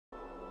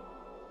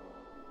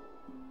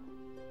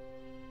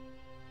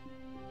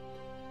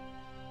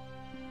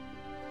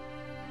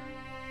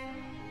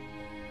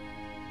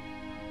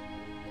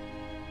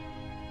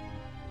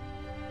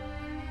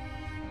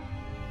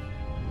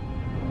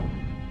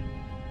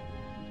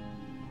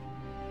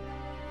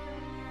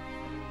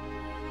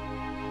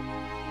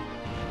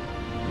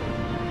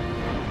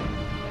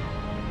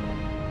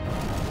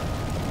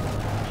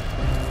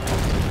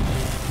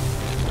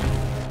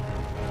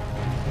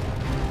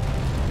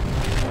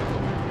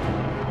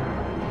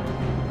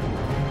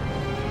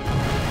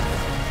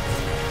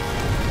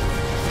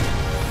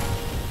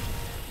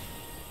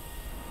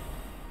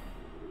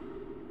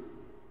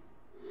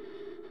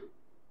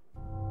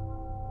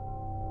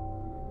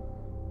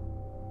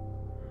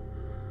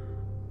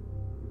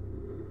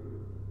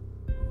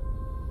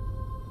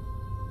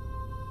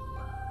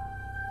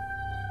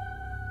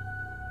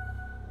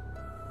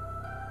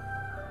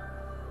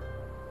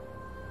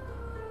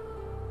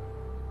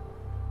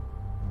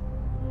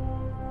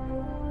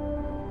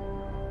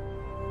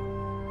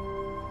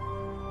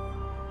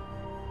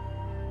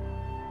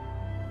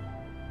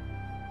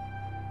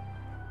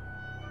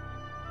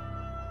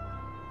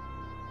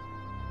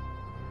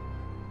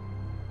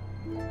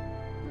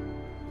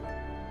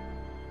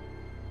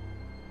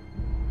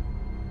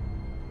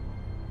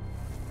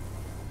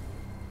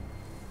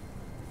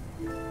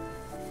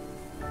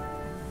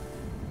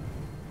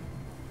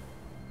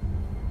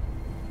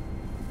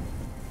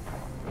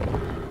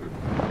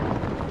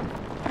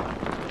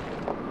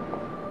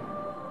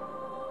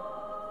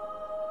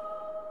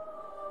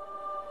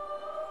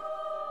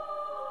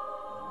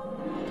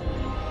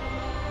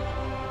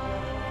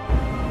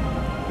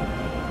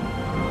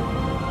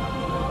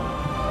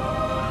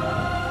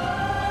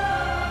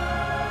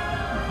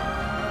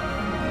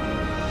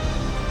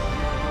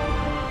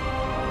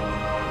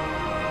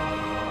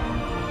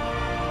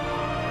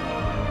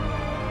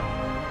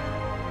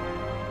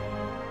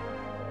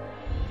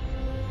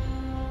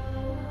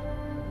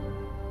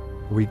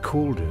We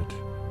called it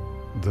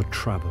the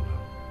Traveler,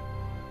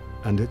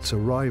 and its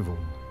arrival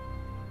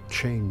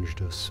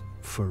changed us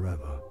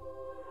forever.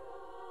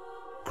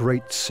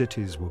 Great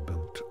cities were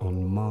built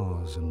on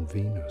Mars and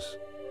Venus.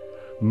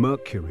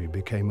 Mercury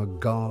became a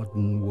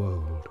garden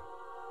world.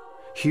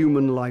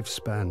 Human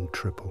lifespan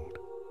tripled.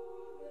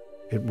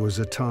 It was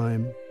a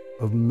time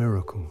of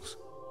miracles.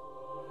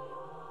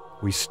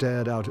 We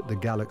stared out at the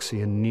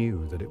galaxy and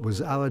knew that it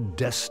was our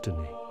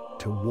destiny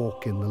to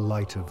walk in the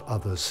light of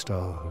other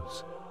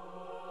stars.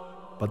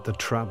 But the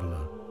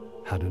Traveler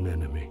had an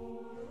enemy,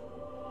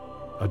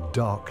 a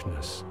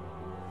darkness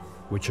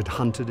which had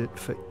hunted it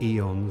for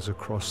eons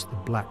across the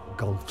black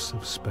gulfs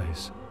of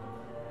space.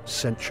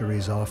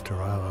 Centuries after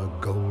our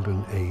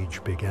golden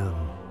age began,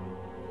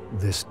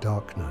 this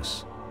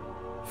darkness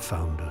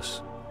found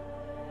us.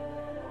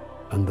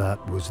 And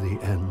that was the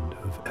end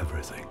of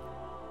everything.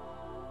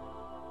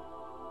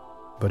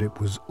 But it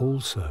was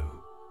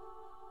also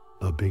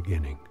a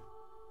beginning.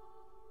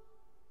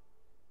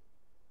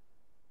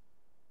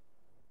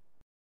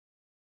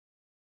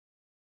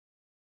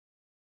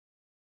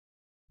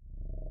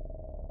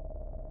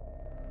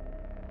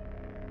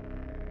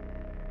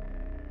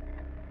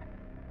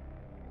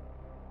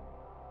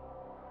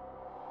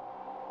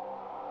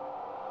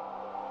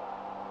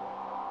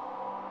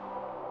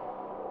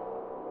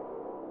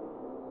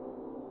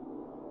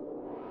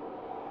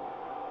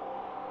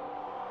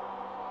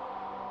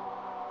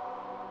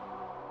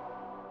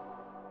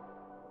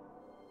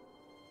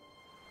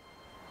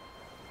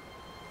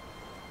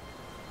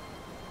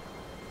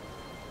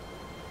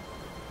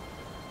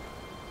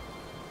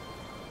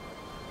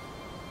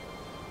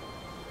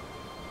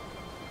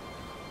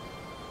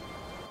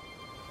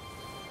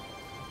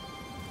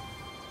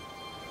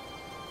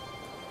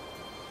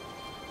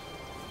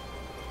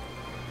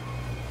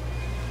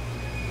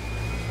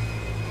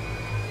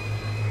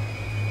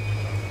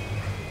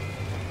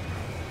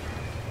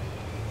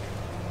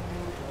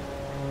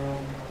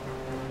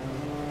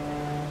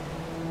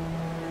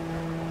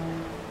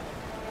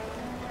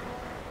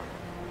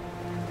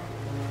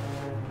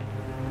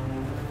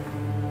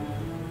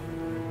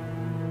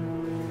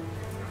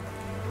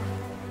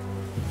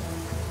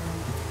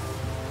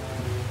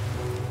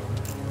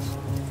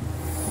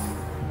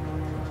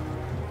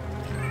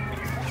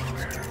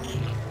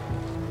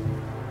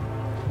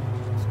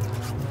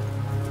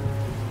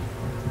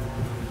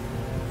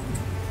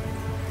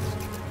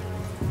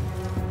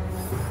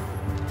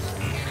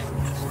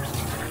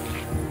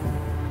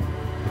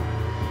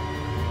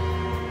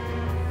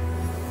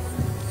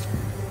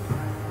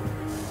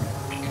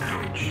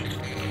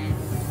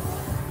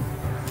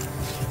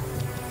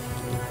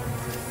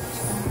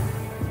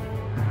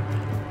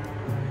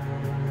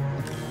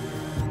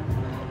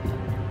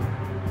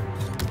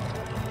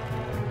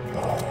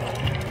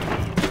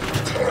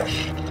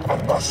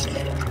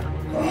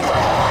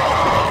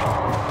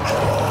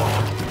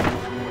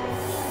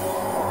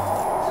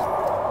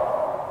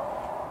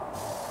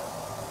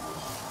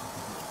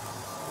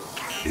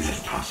 Is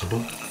it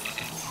possible?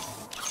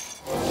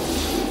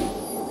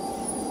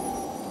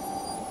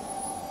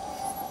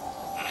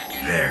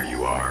 There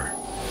you are.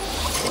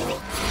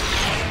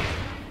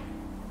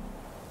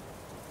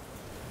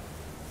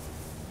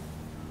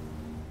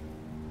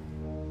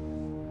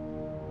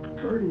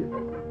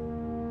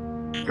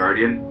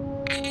 Guardian?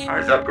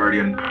 Eyes up,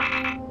 Guardian.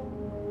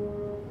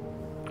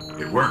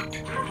 It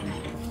worked.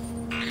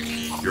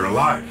 You're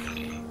alive.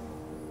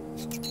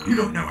 You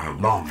don't know how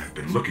long I've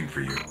been looking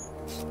for you.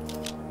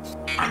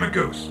 I'm a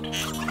ghost.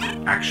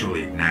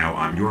 Actually, now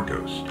I'm your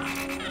ghost.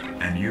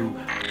 And you,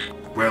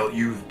 well,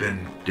 you've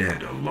been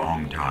dead a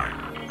long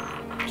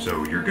time.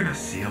 So you're gonna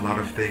see a lot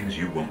of things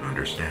you won't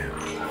understand.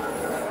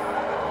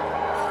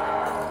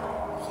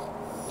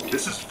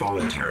 This is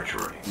Fallen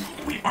territory.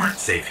 We aren't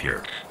safe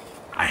here.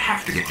 I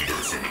have to get you to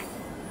the city.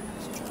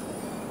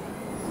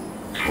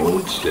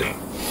 Hold still.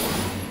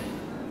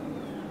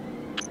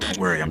 Don't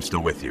worry, I'm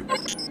still with you.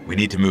 We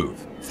need to move,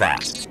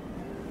 fast.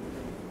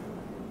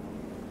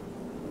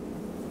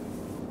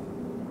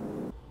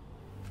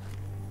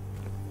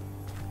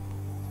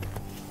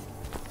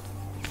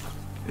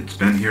 It's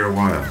been here a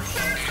while.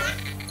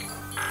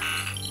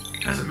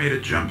 Hasn't made a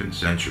jump in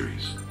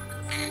centuries.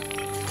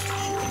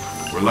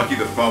 We're lucky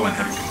the Fallen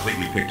haven't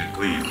completely picked it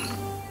clean.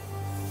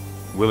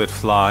 Will it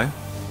fly?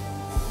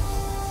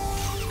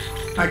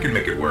 I can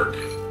make it work.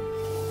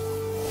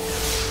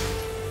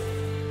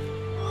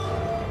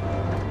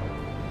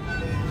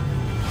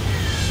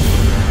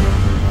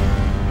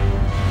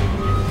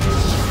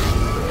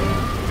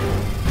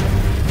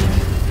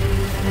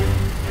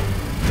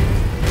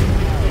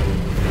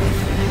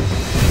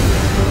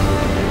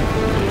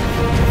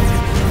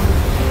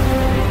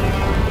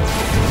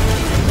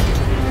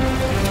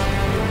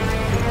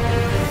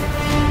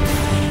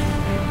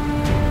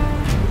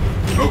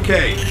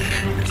 Okay,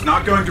 it's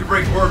not going to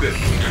break orbit,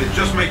 but it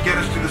just might get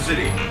us to the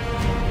city.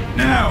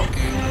 Now,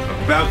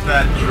 about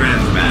that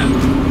transmat.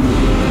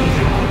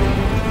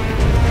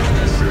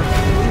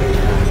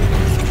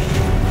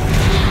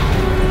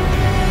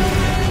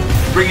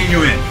 Bringing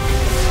you in.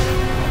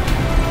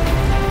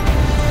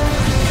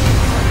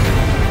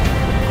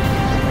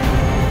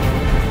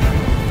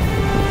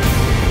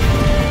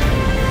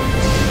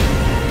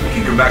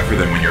 back for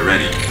them when you're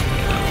ready.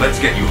 Let's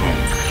get you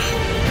home.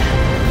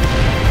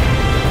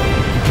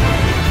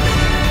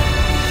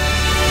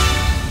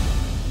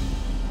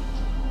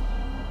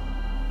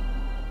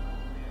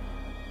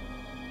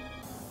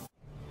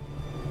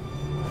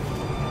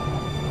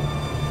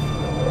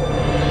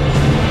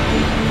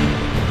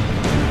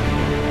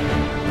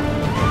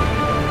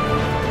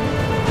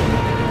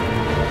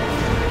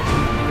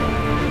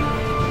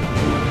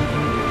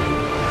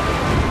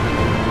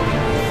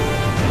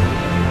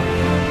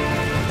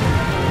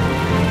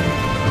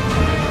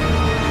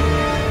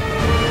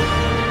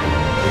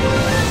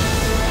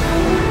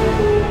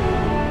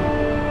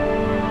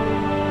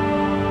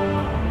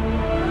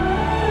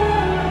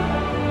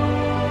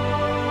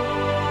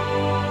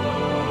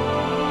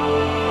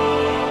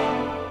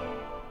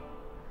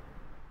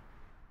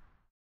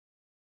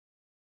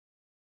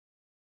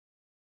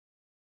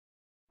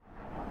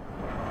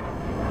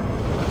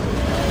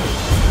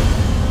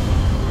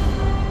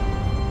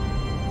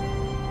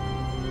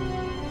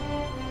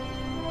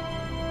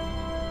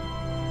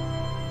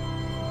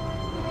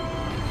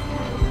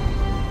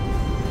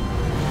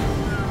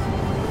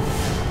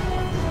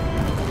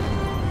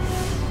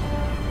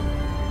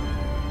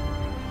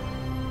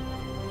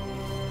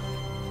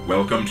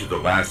 Welcome to the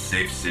last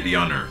safe city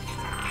on Earth.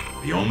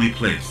 The only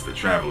place the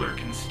Traveler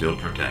can still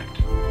protect.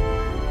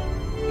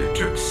 It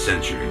took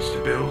centuries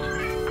to build.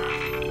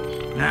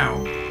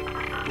 Now,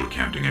 we're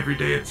counting every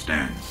day it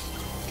stands.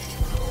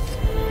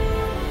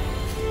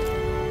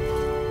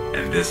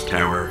 And this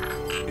tower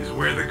is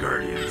where the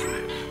Guardians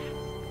live.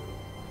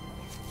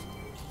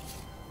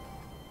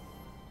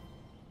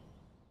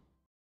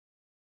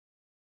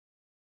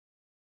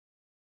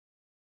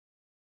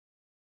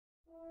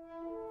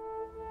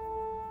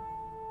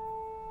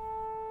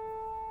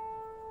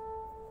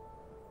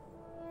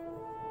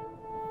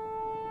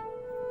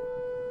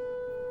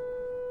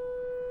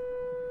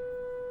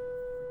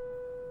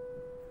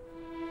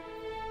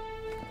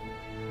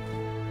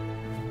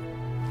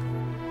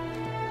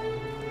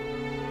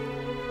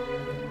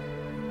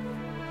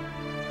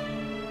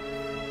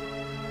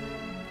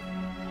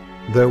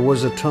 There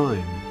was a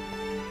time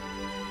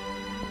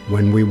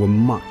when we were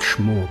much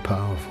more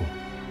powerful.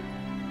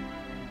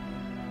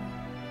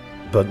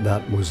 But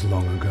that was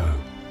long ago.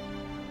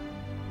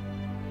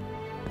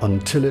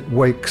 Until it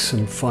wakes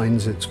and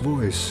finds its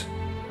voice,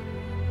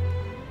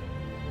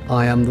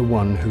 I am the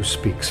one who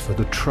speaks for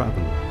the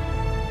Traveler.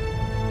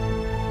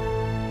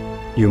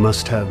 You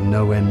must have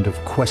no end of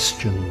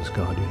questions,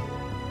 Guardian.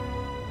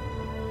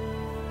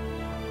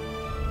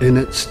 In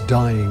its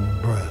dying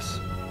breath,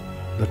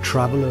 the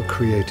Traveler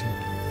created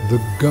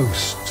the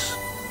ghosts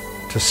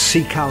to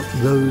seek out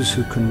those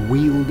who can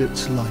wield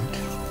its light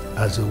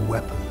as a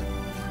weapon.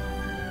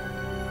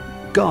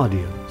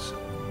 Guardians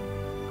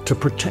to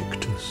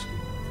protect us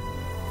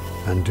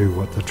and do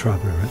what the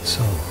Traveler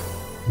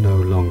itself no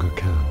longer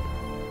can.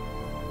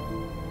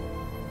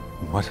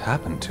 What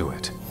happened to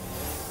it?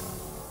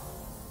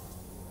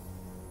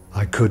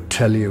 I could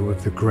tell you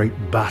of the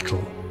great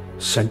battle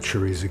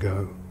centuries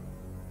ago.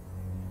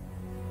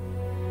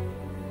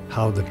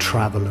 How the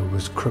Traveler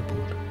was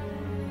crippled.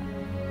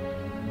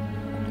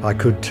 I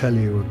could tell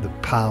you of the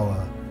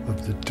power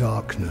of the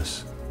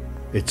darkness,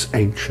 its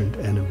ancient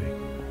enemy.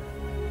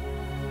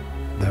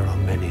 There are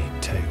many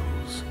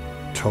tales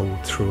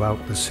told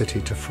throughout the city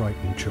to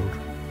frighten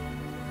children.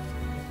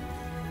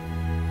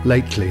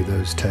 Lately,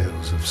 those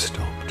tales have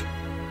stopped.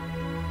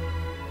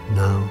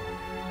 Now,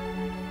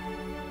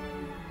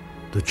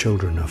 the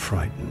children are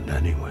frightened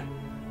anyway.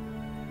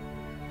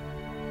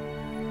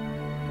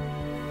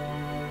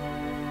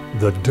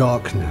 The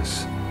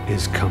darkness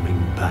is coming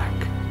back.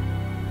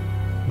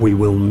 We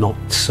will not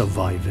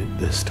survive it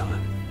this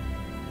time.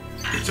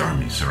 Its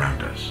armies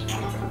surround us.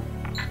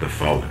 The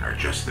Fallen are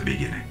just the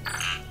beginning.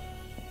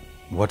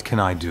 What can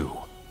I do?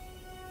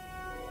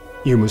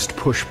 You must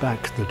push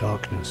back the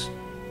darkness.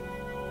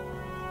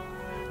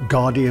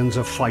 Guardians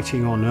are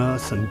fighting on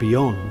Earth and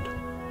beyond.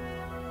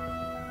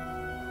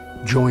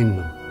 Join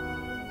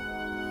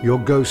them. Your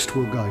ghost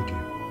will guide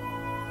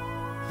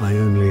you. I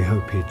only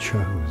hope he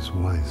chose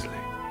wisely.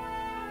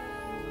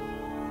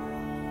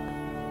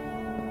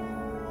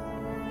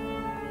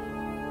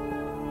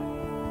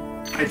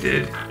 I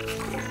did.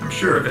 I'm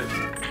sure of it.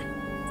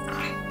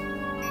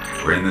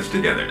 We're in this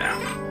together now.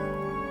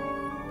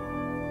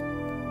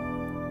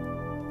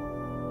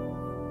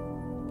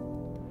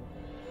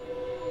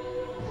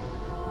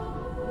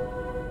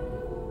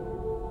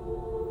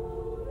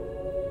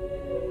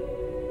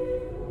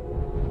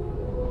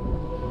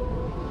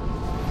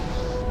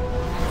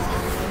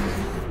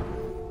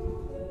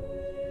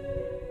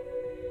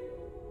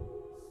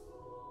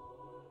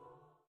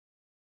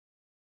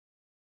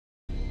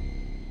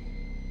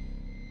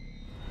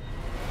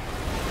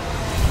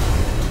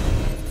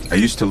 I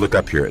used to look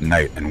up here at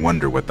night and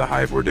wonder what the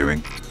Hive were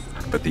doing,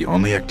 but the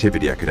only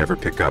activity I could ever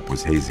pick up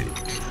was hazy,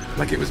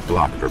 like it was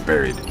blocked or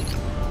buried.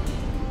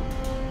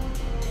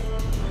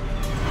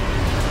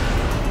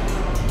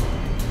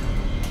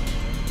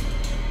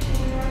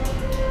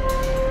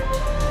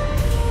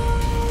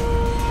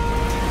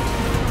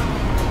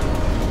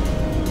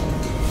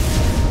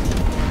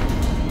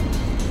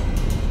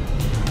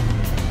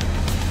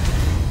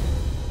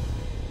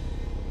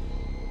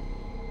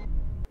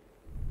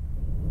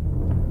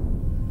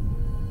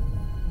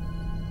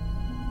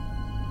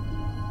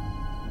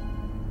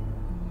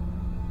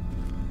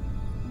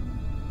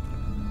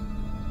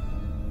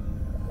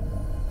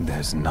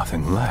 There's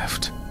nothing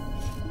left.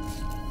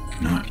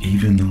 Not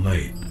even the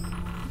light.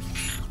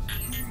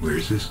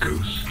 Where's this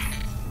ghost?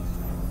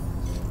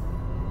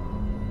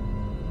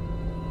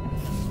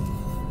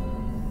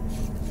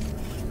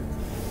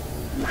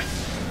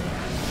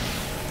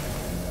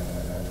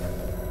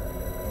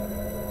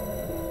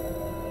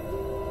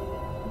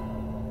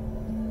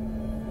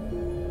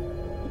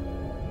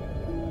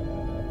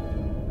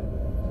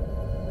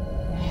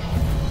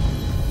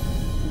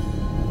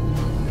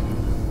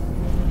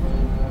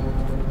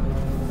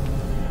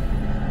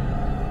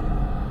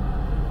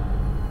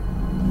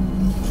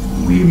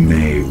 We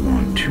may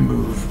want to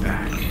move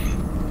back.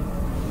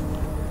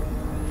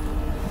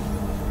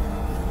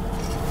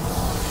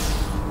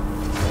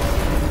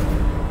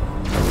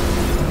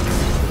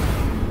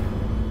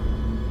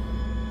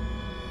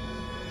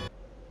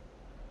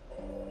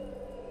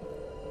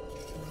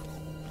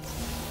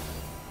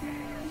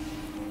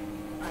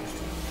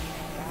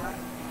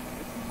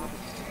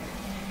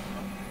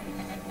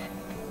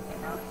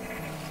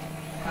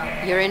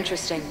 You're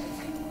interesting.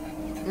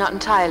 Not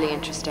entirely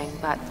interesting,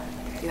 but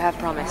you have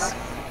promise.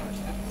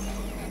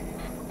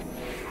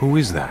 Who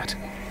is that?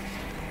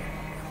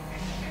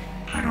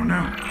 I don't know.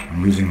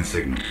 I'm losing the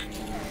signal.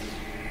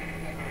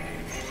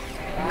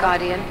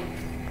 Guardian,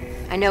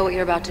 I know what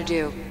you're about to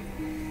do.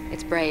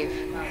 It's brave.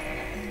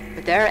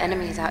 But there are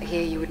enemies out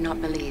here you would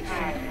not believe.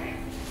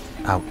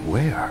 Out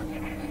where?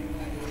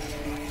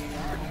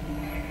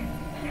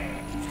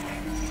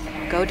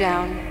 Go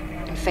down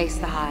and face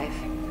the hive.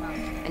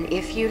 And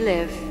if you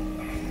live,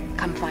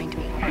 come find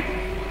me.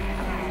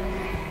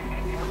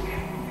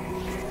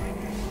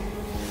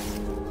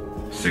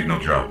 Signal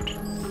dropped.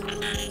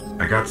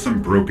 I got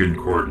some broken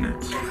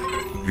coordinates.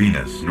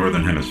 Venus,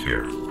 Northern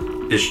Hemisphere.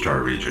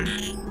 Ishtar region.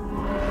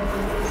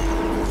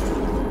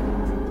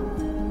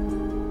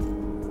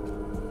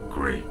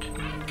 Great.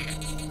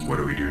 What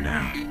do we do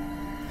now?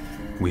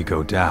 We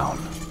go down.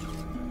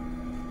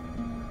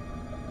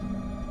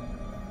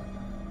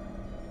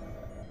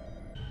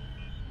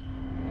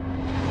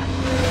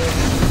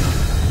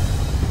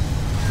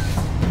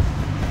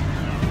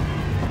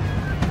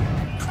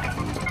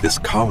 This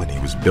colony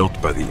was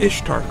built by the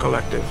Ishtar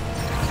Collective.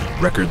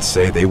 Records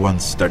say they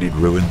once studied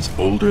ruins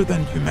older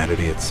than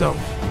humanity itself.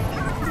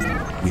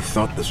 We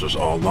thought this was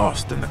all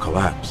lost in the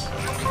collapse.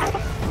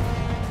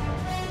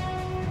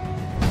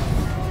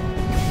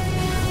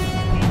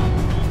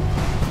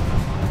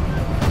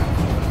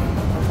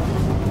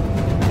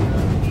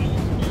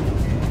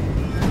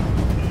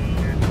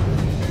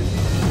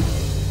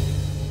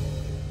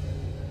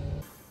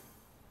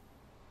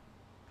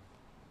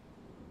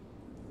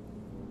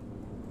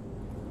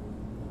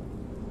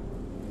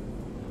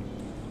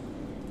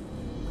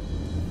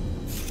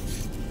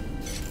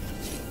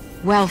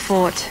 Well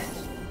fought.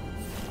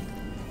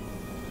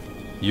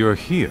 You're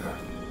here.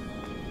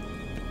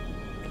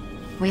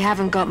 We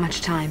haven't got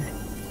much time.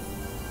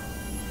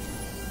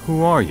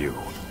 Who are you?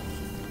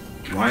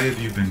 Why have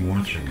you been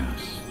watching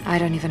us? I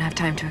don't even have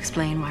time to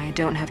explain why I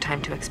don't have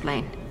time to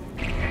explain.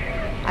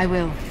 I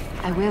will.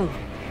 I will.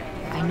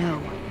 I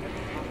know.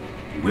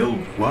 Will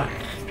what?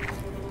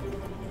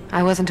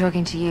 I wasn't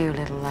talking to you,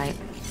 little light.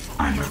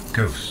 I'm a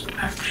ghost,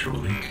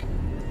 actually.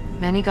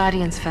 Many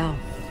Guardians fell.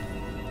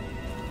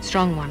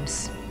 Strong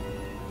ones.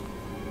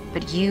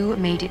 But you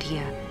made it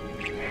here.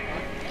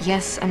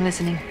 Yes, I'm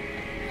listening.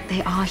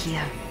 They are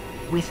here.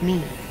 With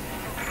me.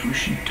 Who's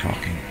she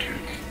talking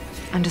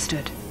to?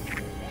 Understood.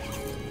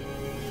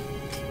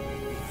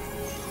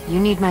 You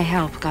need my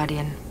help,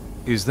 Guardian.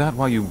 Is that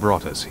why you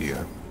brought us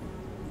here?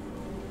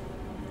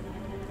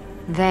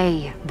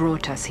 They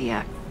brought us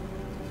here.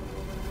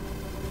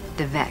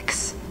 The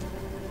Vex.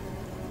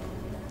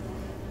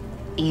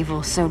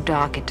 Evil so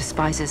dark it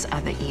despises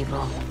other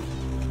evil.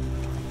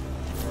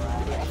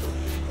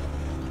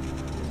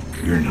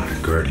 You're not a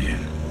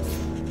Guardian.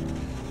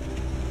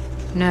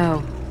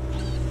 No.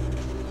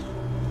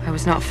 I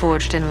was not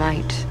forged in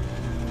light.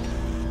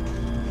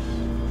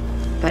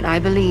 But I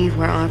believe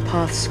where our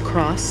paths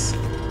cross,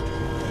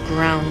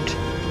 ground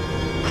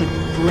could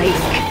break.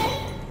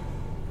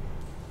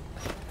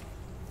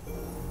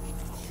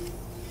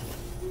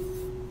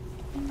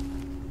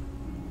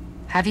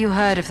 Have you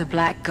heard of the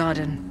Black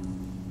Garden?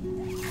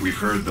 We've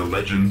heard the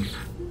legends.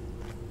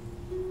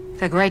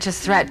 The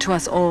greatest threat to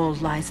us all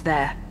lies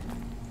there.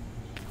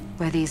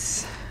 Where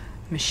these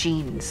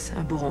machines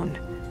are born.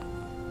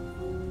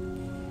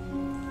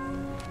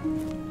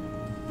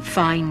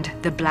 Find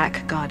the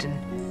Black Garden.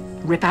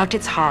 Rip out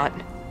its heart.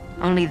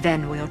 Only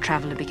then will your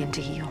traveler begin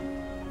to heal.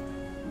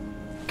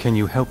 Can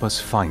you help us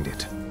find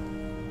it?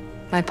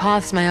 My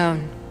path's my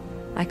own.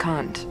 I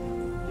can't.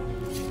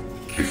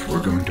 If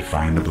we're going to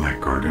find the Black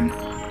Garden,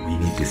 we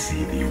need to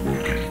see the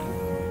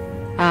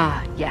Awoken.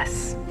 Ah,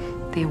 yes.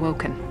 The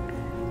Awoken.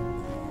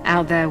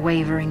 Out there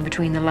wavering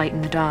between the light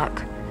and the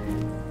dark.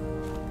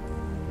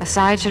 A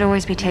side should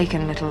always be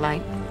taken, little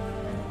light.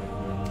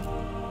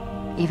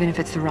 Even if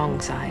it's the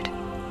wrong side.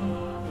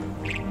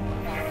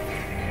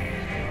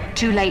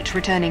 Too late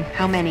returning.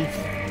 How many?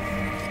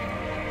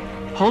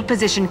 Hold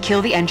position,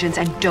 kill the engines,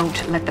 and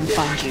don't let them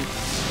find you.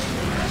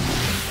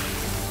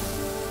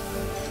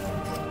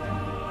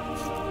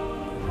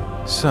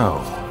 So,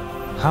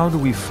 how do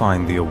we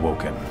find the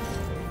Awoken?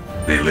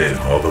 They live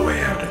all the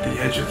way out at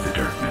the edge of the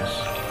darkness.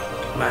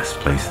 Last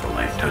place the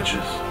light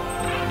touches.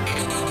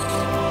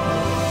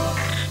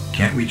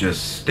 Can't we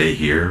just stay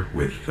here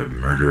with the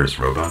murderous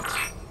robots?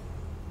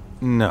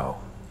 No,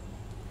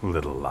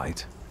 little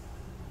light.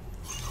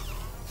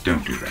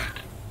 Don't do that.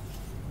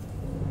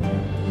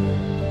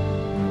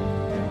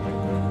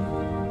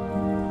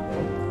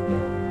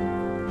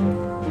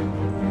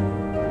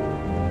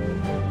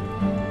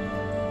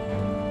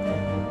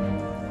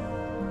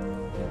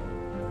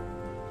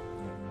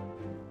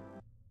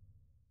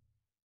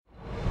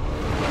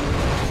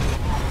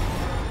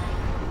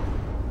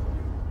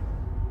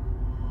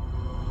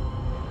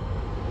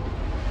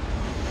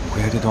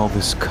 Where did all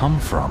this come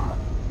from?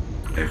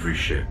 Every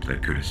ship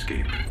that could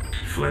escape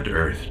fled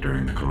Earth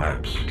during the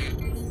collapse.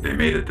 They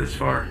made it this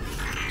far.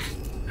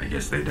 I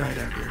guess they died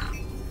out here.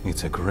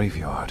 It's a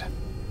graveyard.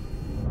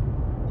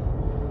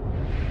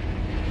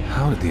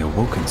 How did the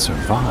Awoken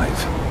survive?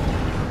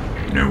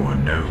 No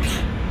one knows.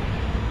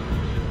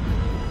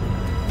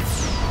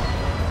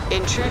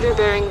 Intruder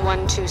bearing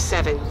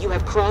 127, you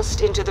have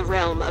crossed into the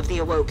realm of the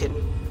Awoken.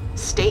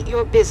 State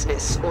your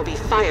business or be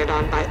fired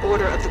on by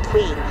order of the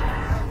Queen.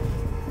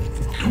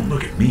 Don't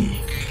look at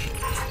me.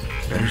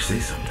 Better say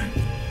something.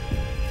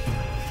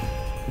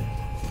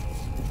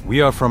 We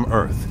are from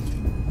Earth.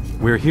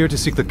 We're here to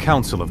seek the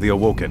counsel of the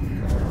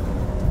Awoken.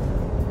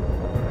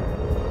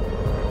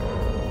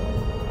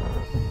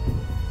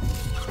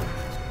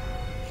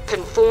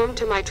 Conform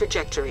to my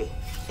trajectory.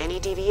 Any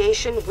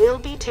deviation will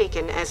be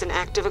taken as an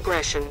act of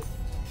aggression.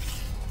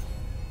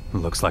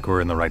 Looks like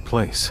we're in the right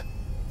place.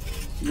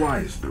 Why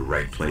is the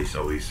right place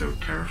always so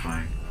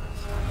terrifying?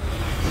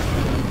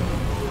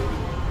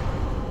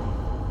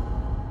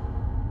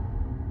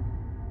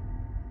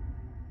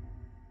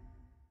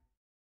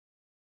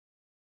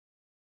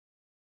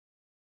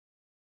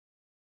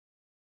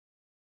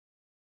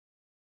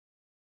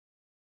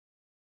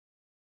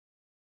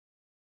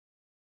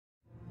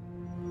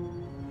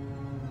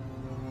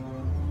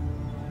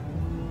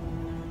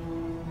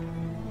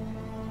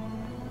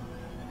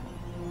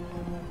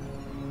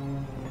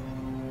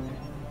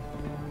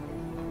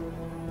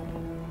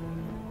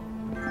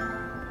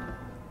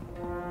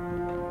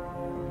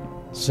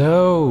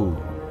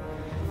 So,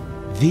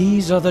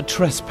 these are the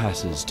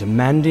trespassers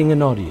demanding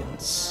an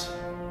audience.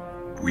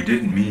 We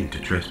didn't mean to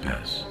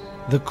trespass.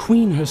 The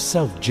Queen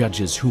herself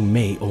judges who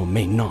may or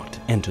may not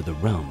enter the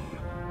realm.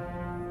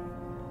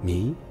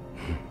 Me?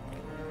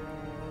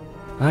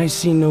 I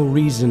see no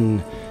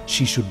reason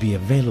she should be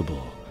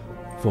available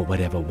for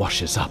whatever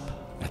washes up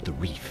at the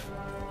reef.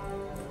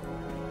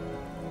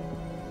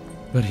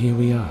 But here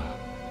we are.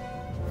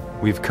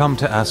 We've come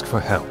to ask for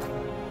help.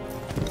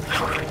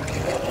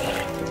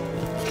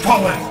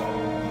 Fall in!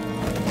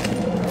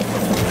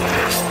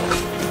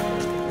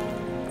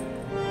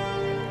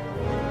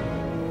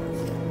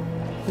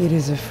 It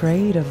is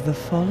afraid of the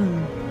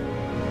fallen.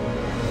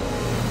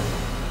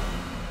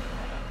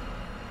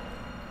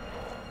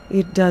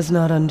 It does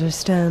not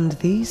understand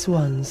these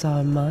ones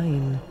are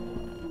mine.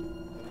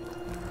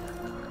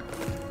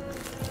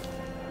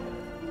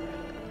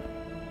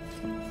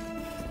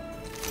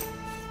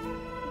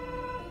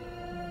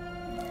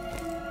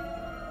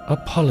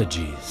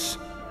 Apologies,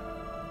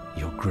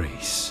 Your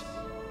Grace.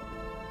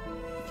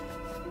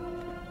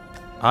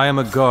 I am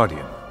a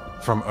guardian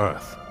from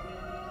Earth.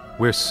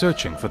 We're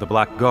searching for the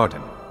Black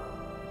Garden.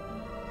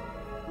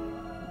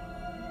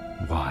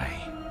 Why?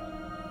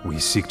 We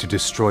seek to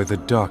destroy the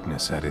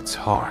darkness at its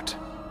heart.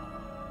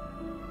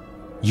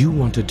 You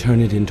want to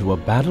turn it into a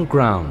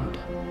battleground?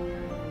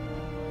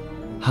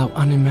 How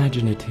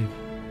unimaginative.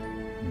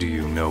 Do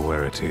you know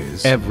where it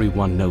is?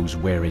 Everyone knows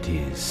where it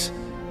is.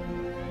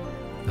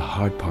 The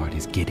hard part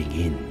is getting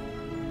in.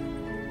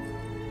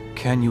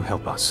 Can you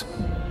help us?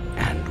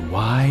 And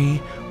why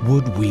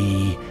would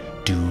we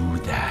do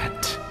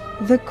that?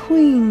 The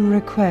Queen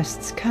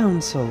requests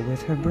counsel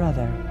with her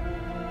brother.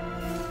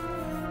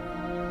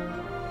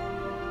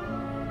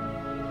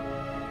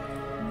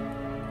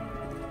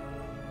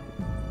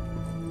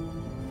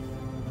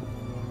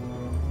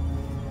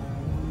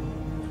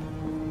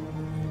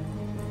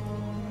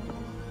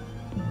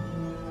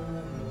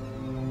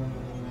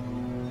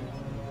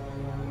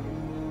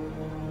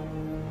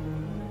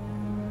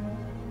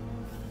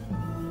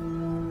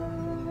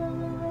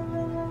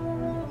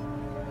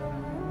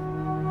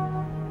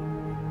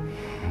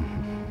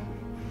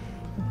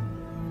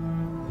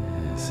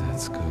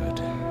 That's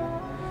good.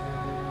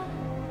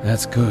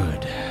 That's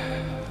good.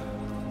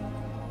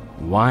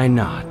 Why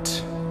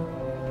not?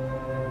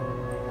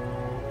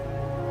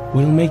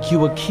 We'll make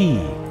you a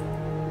key.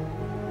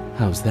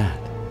 How's that?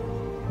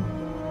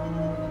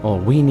 All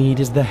we need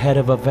is the head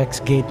of a Vex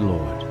Gate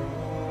Lord.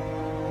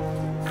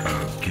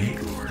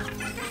 Gate Lord?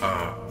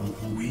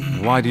 We...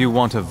 Why do you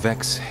want a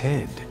Vex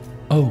head?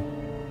 Oh,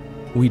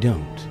 we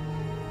don't.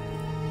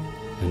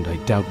 And I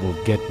doubt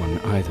we'll get one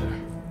either.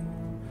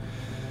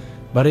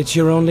 But it's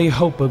your only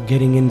hope of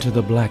getting into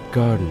the Black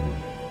Garden.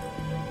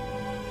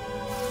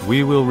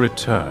 We will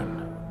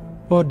return.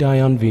 Or die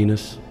on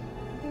Venus.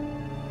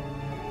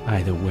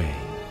 Either way.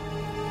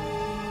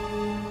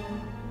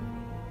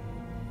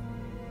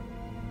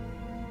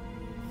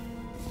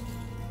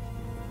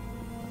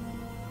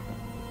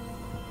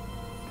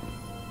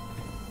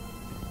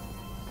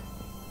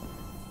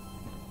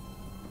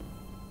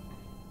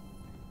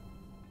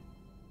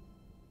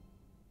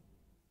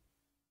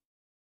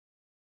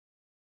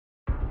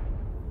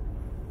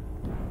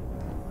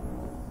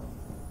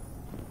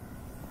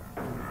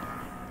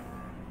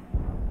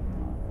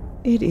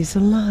 It is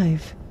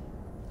alive,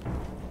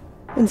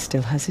 and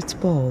still has its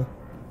ball.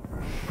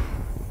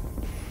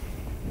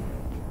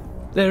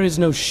 There is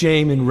no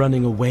shame in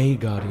running away,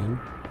 Guardian.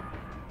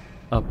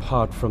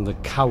 Apart from the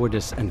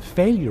cowardice and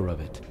failure of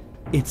it,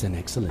 it's an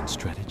excellent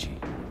strategy.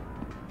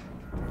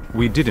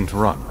 We didn't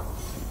run.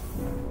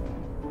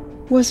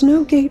 Was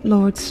no Gate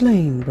Lord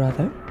slain,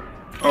 brother?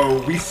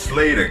 Oh, we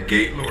slayed a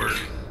Gate Lord.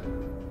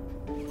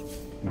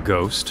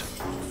 Ghost?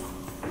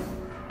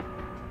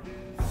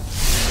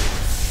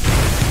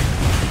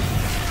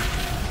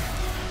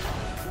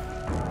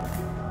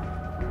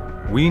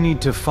 We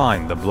need to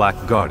find the Black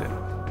Garden.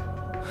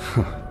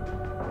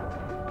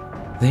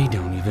 They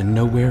don't even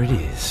know where it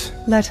is.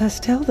 Let us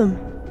tell them.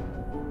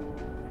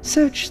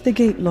 Search the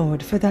Gate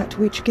Lord for that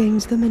which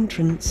gains them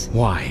entrance.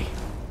 Why?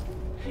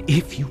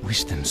 If you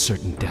wish them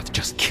certain death,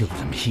 just kill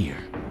them here.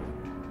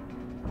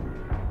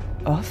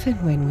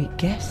 Often when we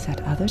guess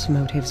at others'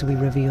 motives, we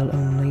reveal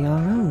only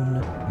our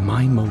own.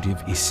 My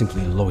motive is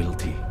simply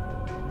loyalty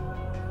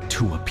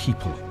to a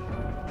people.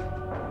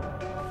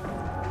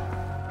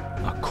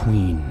 A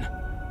queen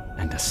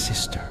and a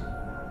sister.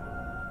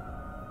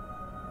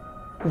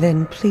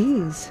 Then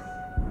please,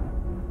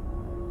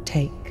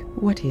 take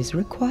what is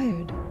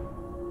required.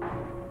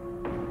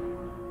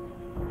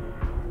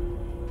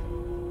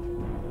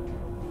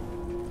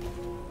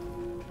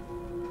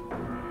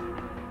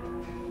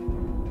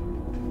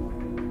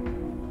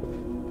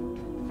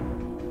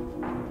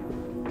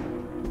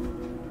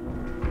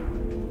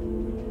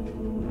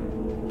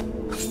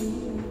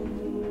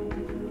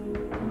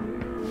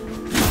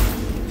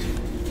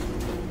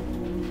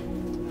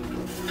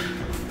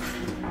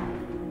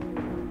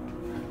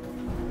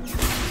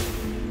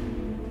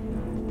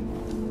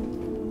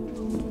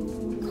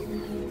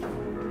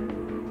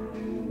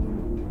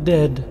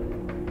 Dead,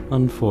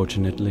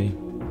 unfortunately.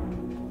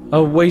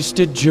 A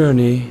wasted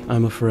journey,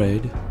 I'm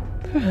afraid.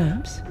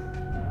 Perhaps.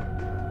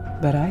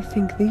 But I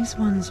think these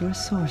ones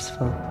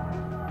resourceful.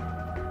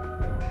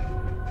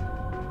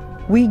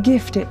 We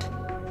gift it,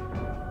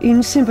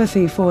 in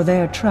sympathy for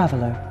their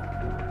traveler.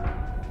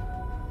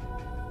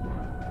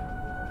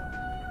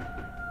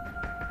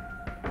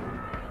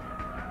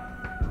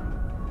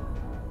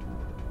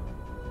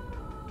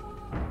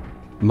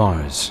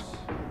 Mars.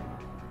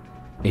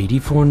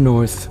 84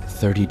 North,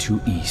 32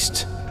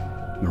 East,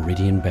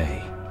 Meridian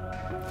Bay.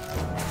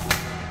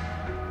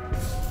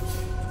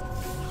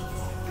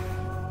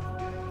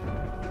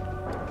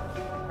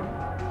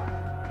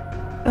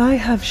 I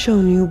have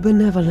shown you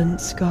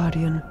benevolence,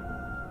 Guardian.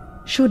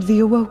 Should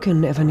the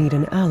Awoken ever need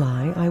an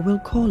ally, I will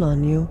call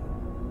on you.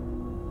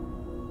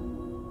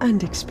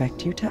 And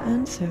expect you to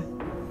answer.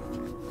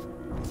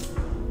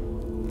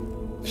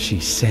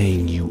 She's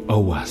saying you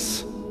owe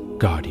us,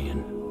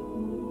 Guardian.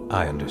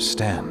 I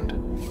understand.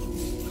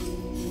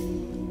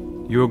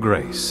 Your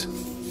Grace.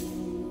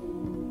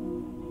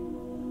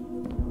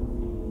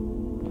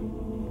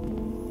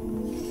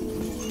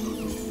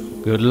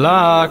 Good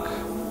luck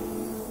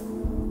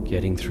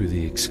getting through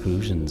the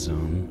exclusion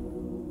zone.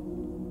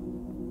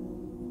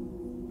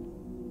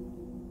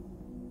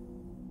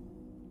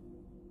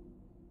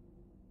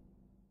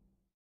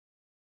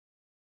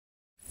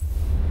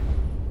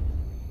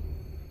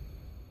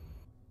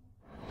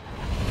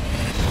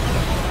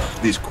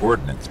 These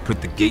coordinates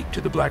put the gate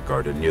to the Black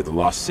Garden near the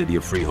lost city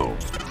of Freehold.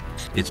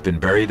 It's been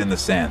buried in the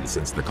sand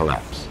since the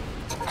collapse.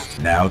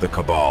 Now the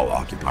Cabal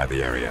occupy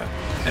the area,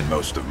 and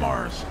most of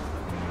Mars.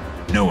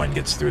 No one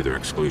gets through their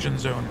exclusion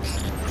zone.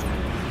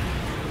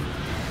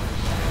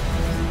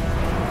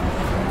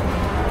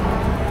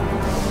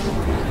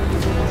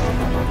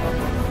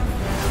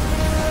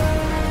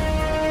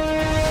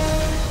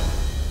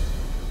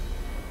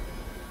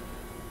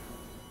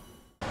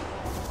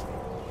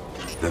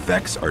 The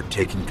Vex are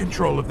taking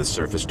control of the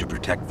surface to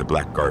protect the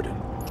Black Garden.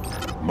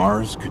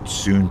 Mars could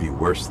soon be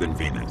worse than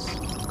Venus.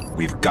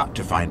 We've got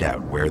to find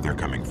out where they're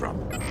coming from.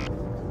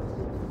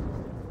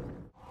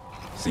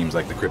 Seems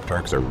like the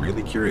Cryptarchs are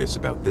really curious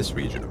about this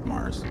region of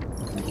Mars.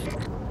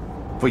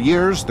 For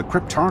years, the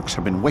Cryptarchs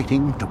have been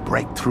waiting to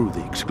break through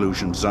the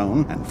exclusion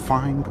zone and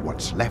find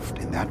what's left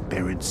in that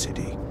buried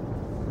city.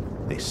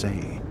 They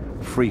say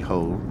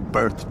Freehold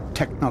birthed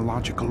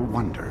technological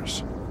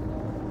wonders.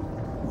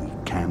 We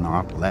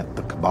cannot let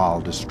the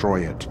Cabal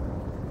destroy it.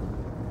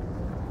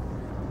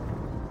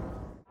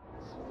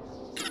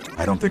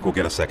 I don't think we'll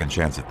get a second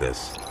chance at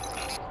this.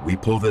 We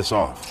pull this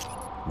off,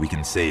 we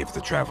can save the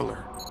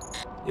Traveler.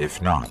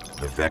 If not,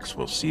 the Vex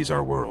will seize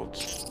our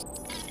worlds.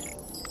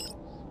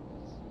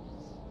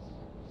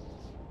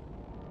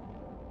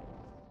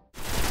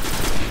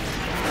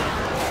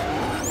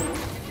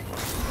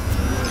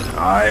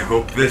 I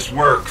hope this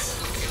works.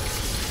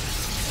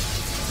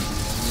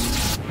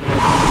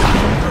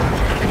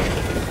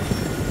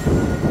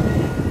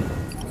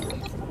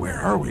 Where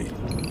are we?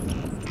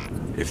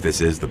 If this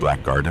is the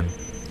Black Garden,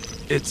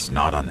 it's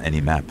not on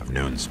any map of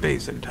known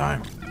space and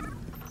time.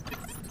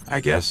 I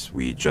guess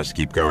we just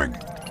keep going.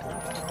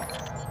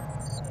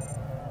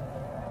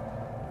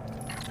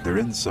 They're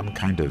in some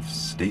kind of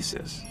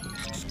stasis.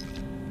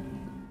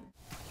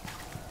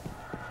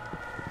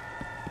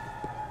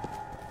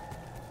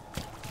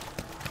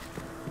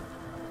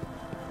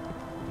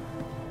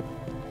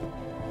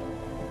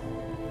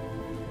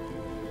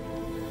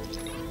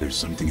 There's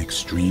something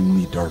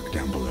extremely dark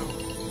down below.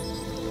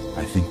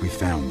 I think we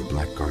found the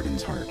Black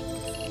Garden's heart.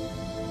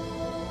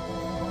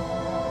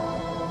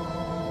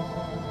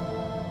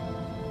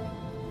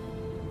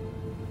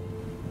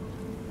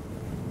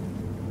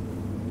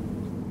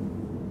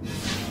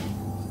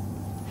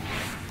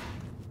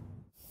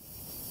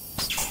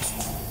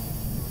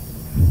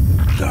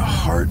 The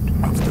heart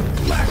of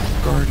the Black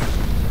Garden.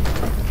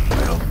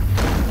 Well,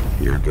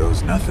 here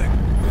goes nothing.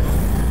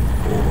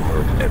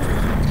 Or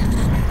everything.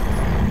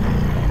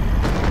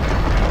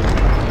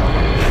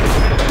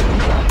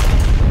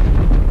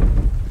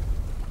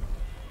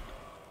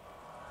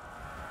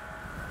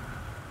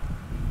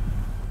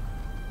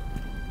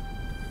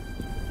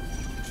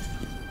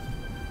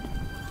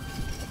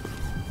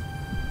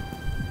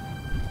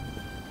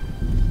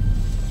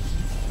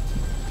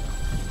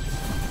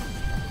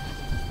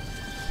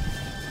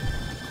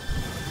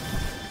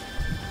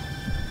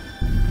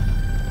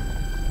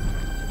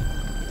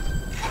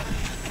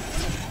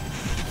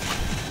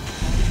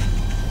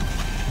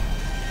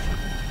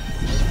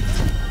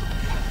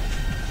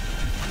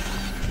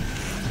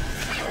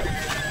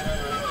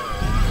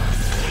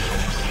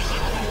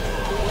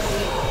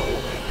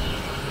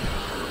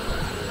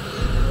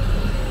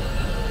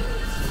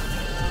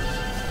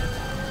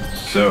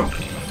 So,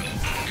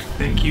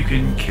 think you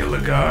can kill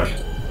a god?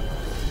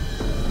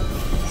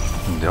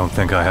 Don't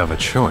think I have a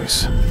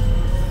choice.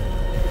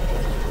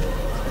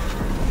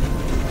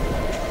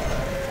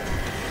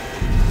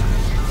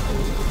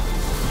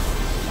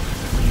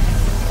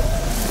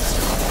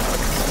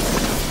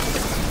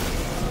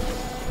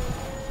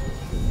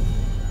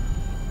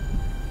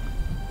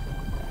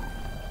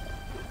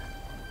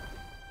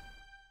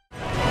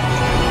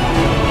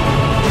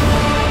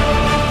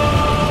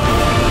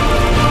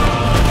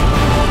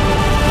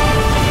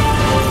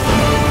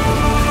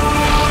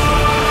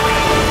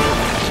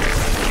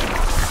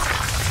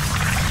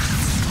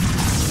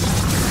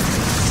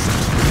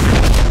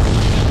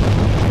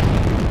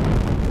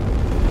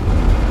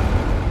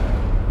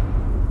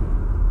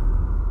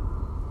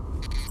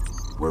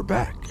 We're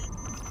back.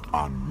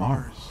 On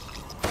Mars.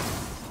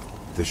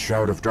 The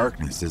Shroud of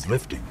Darkness is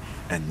lifting,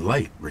 and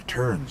light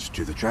returns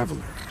to the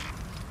Traveler.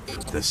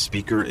 The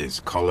speaker is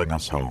calling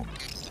us home.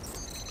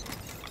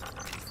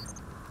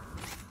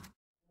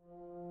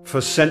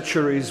 For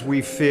centuries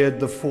we feared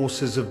the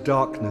forces of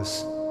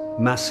darkness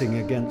massing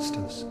against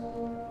us.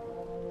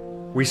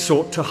 We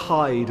sought to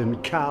hide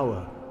and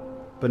cower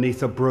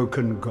beneath a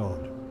broken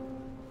god.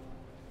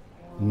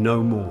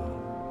 No more.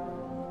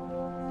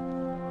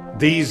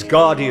 These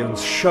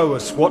guardians show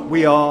us what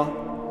we are,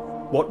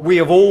 what we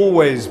have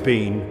always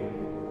been,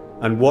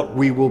 and what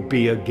we will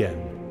be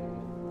again.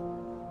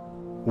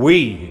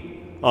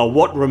 We are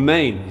what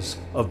remains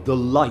of the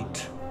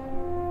light,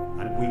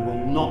 and we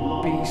will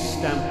not be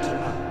stamped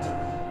out.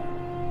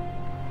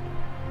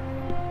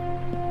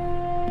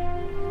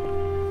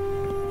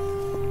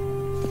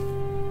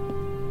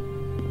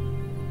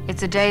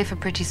 It's a day for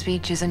pretty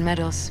speeches and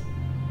medals.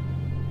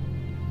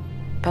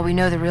 But we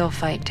know the real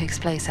fight takes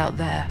place out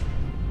there.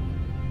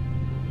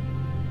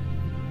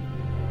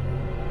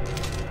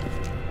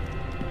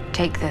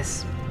 Take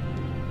this.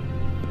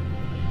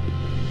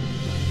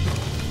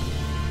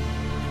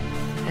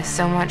 There's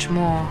so much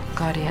more,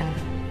 Guardian.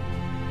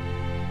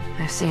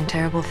 I've seen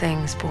terrible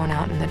things born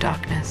out in the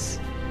darkness.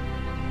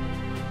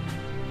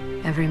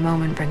 Every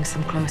moment brings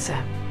them closer.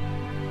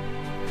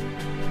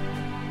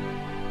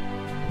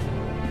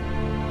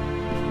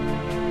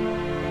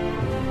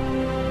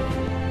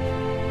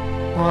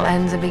 All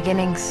ends are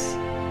beginnings.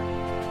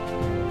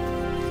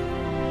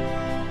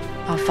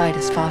 Our fight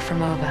is far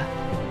from over.